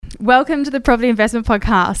Welcome to the Property Investment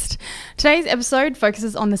Podcast. Today's episode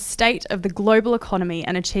focuses on the state of the global economy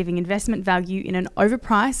and achieving investment value in an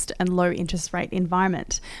overpriced and low interest rate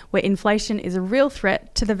environment, where inflation is a real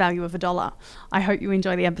threat to the value of a dollar. I hope you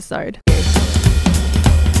enjoy the episode.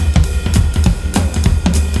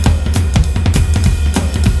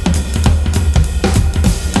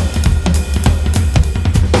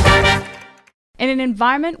 In an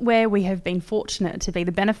environment where we have been fortunate to be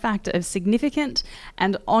the benefactor of significant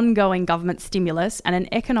and ongoing government stimulus and an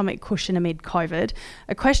economic cushion amid COVID,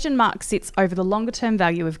 a question mark sits over the longer-term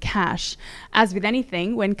value of cash. As with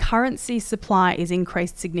anything, when currency supply is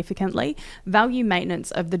increased significantly, value maintenance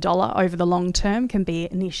of the dollar over the long term can be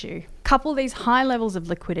an issue. Couple these high levels of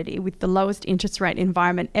liquidity with the lowest interest rate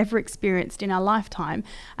environment ever experienced in our lifetime,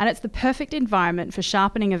 and it's the perfect environment for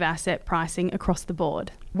sharpening of asset pricing across the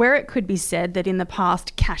board. Where it could be said that in the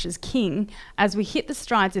past cash is king, as we hit the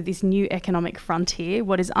strides of this new economic frontier,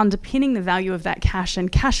 what is underpinning the value of that cash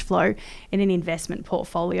and cash flow in an investment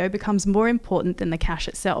portfolio becomes more important than the cash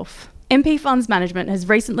itself. MP Funds Management has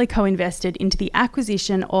recently co-invested into the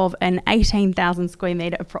acquisition of an 18,000 square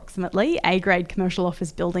metre approximately A-grade commercial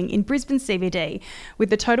office building in Brisbane CBD, with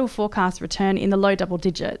the total forecast return in the low double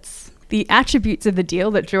digits. The attributes of the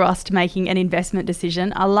deal that drew us to making an investment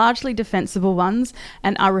decision are largely defensible ones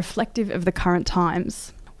and are reflective of the current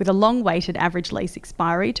times. With a long-weighted average lease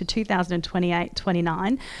expiry to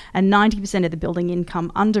 2028-29 and 90% of the building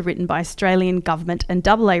income underwritten by Australian government and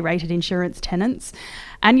AA-rated insurance tenants,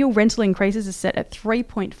 annual rental increases are set at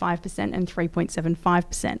 3.5% and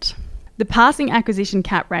 3.75%. The passing acquisition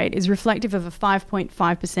cap rate is reflective of a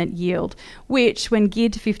 5.5% yield, which, when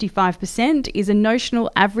geared to 55%, is a notional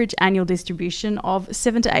average annual distribution of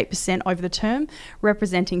 7 to 8% over the term,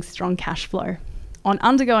 representing strong cash flow. On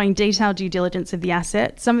undergoing detailed due diligence of the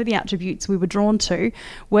asset, some of the attributes we were drawn to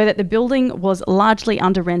were that the building was largely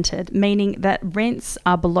under-rented, meaning that rents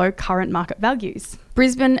are below current market values.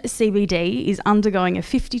 Brisbane CBD is undergoing a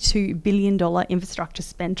 $52 billion infrastructure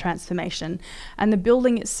spend transformation, and the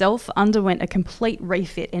building itself underwent a complete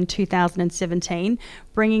refit in 2017,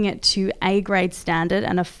 bringing it to A-grade standard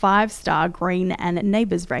and a 5-star green and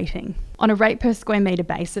neighbours rating. On a rate per square metre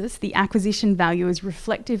basis, the acquisition value is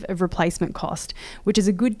reflective of replacement cost, which is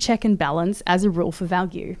a good check and balance as a rule for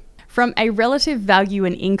value. From a relative value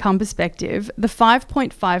and income perspective, the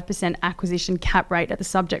 5.5% acquisition cap rate at the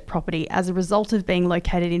subject property as a result of being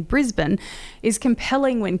located in Brisbane is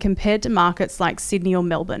compelling when compared to markets like Sydney or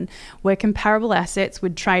Melbourne, where comparable assets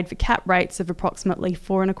would trade for cap rates of approximately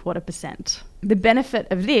 4.25%. The benefit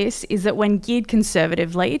of this is that when geared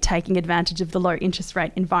conservatively, taking advantage of the low interest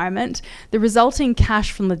rate environment, the resulting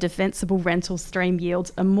cash from the defensible rental stream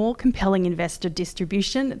yields a more compelling investor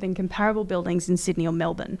distribution than comparable buildings in Sydney or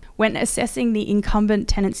Melbourne. When assessing the incumbent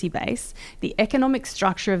tenancy base, the economic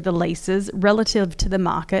structure of the leases relative to the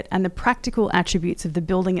market and the practical attributes of the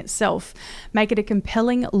building itself make it a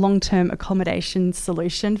compelling long-term accommodation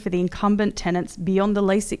solution for the incumbent tenants beyond the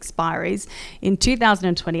lease expiries in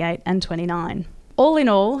 2028 and 29. All in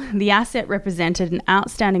all, the asset represented an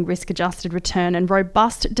outstanding risk-adjusted return and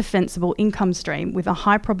robust defensible income stream with a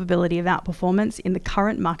high probability of outperformance in the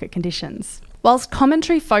current market conditions. Whilst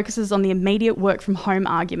commentary focuses on the immediate work-from-home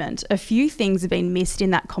argument, a few things have been missed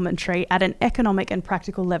in that commentary at an economic and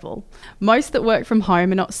practical level. Most that work from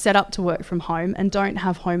home are not set up to work from home and don't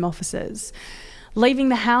have home offices. Leaving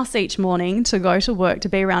the house each morning to go to work to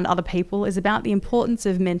be around other people is about the importance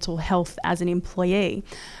of mental health as an employee.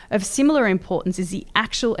 Of similar importance is the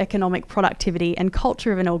actual economic productivity and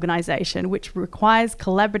culture of an organisation, which requires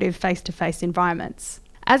collaborative face-to-face environments.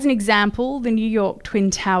 As an example, the New York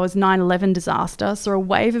Twin Towers 9/11 disaster saw a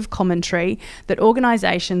wave of commentary that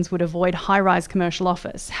organisations would avoid high-rise commercial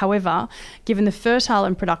office. However, given the fertile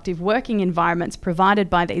and productive working environments provided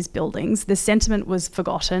by these buildings, the sentiment was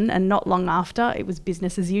forgotten, and not long after, it was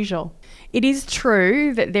business as usual. It is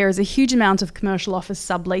true that there is a huge amount of commercial office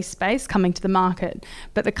sublease space coming to the market,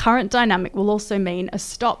 but the current dynamic will also mean a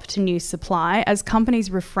stop to new supply as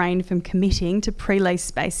companies refrain from committing to pre-lease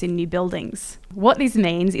space in new buildings. What this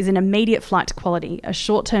means is an immediate flight to quality, a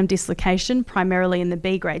short-term dislocation primarily in the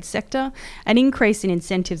B-grade sector, an increase in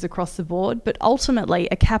incentives across the board, but ultimately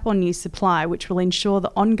a cap on new supply which will ensure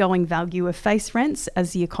the ongoing value of face rents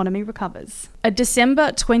as the economy recovers. A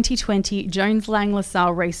December 2020 Jones Lang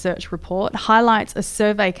LaSalle research report highlights a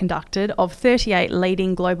survey conducted of 38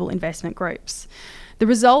 leading global investment groups. The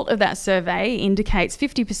result of that survey indicates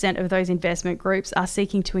 50% of those investment groups are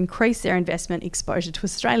seeking to increase their investment exposure to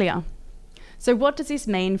Australia. So what does this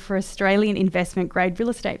mean for Australian investment-grade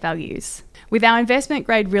real estate values? With our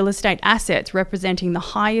investment-grade real estate assets representing the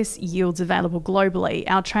highest yields available globally,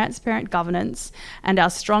 our transparent governance and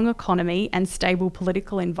our strong economy and stable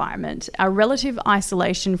political environment, our relative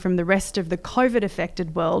isolation from the rest of the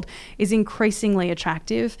COVID-affected world is increasingly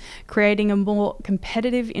attractive, creating a more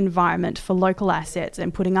competitive environment for local assets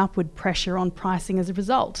and putting upward pressure on pricing as a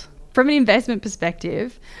result. From an investment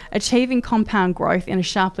perspective, achieving compound growth in a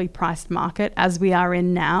sharply priced market, as we are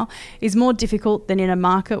in now, is more difficult than in a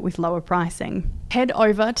market with lower pricing. Head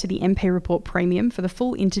over to the MP Report Premium for the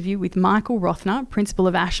full interview with Michael Rothner, Principal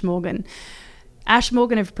of Ash Morgan. Ash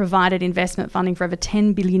Morgan have provided investment funding for over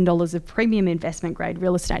 $10 billion of premium investment-grade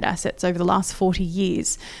real estate assets over the last 40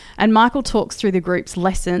 years. And Michael talks through the group's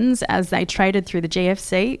lessons as they traded through the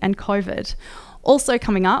GFC and COVID. Also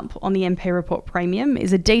coming up on the MP Report Premium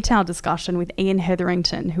is a detailed discussion with Ian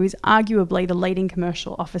Hetherington, who is arguably the leading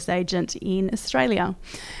commercial office agent in Australia.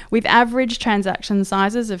 With average transaction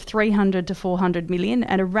sizes of 300 to 400 million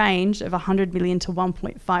and a range of 100 million to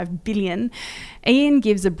 1.5 billion, Ian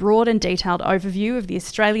gives a broad and detailed overview of the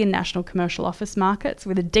Australian national commercial office markets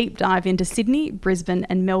with a deep dive into Sydney, Brisbane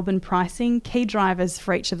and Melbourne pricing, key drivers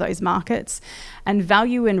for each of those markets, and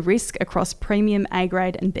value and risk across premium A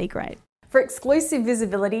grade and B grade. For exclusive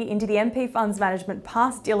visibility into the MP Funds Management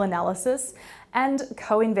past deal analysis and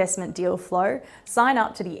co-investment deal flow, sign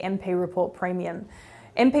up to the MP Report Premium.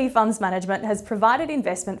 MP Funds Management has provided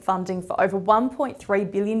investment funding for over $1.3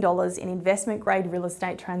 billion in investment-grade real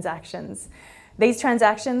estate transactions. These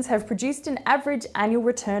transactions have produced an average annual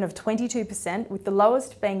return of 22%, with the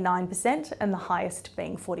lowest being 9% and the highest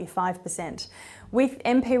being 45%. With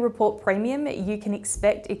MP Report Premium, you can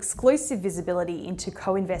expect exclusive visibility into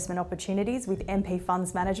co-investment opportunities with MP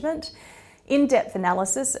Funds Management, in-depth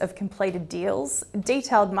analysis of completed deals,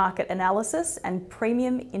 detailed market analysis, and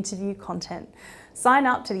premium interview content. Sign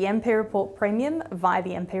up to the MP Report Premium via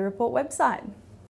the MP Report website.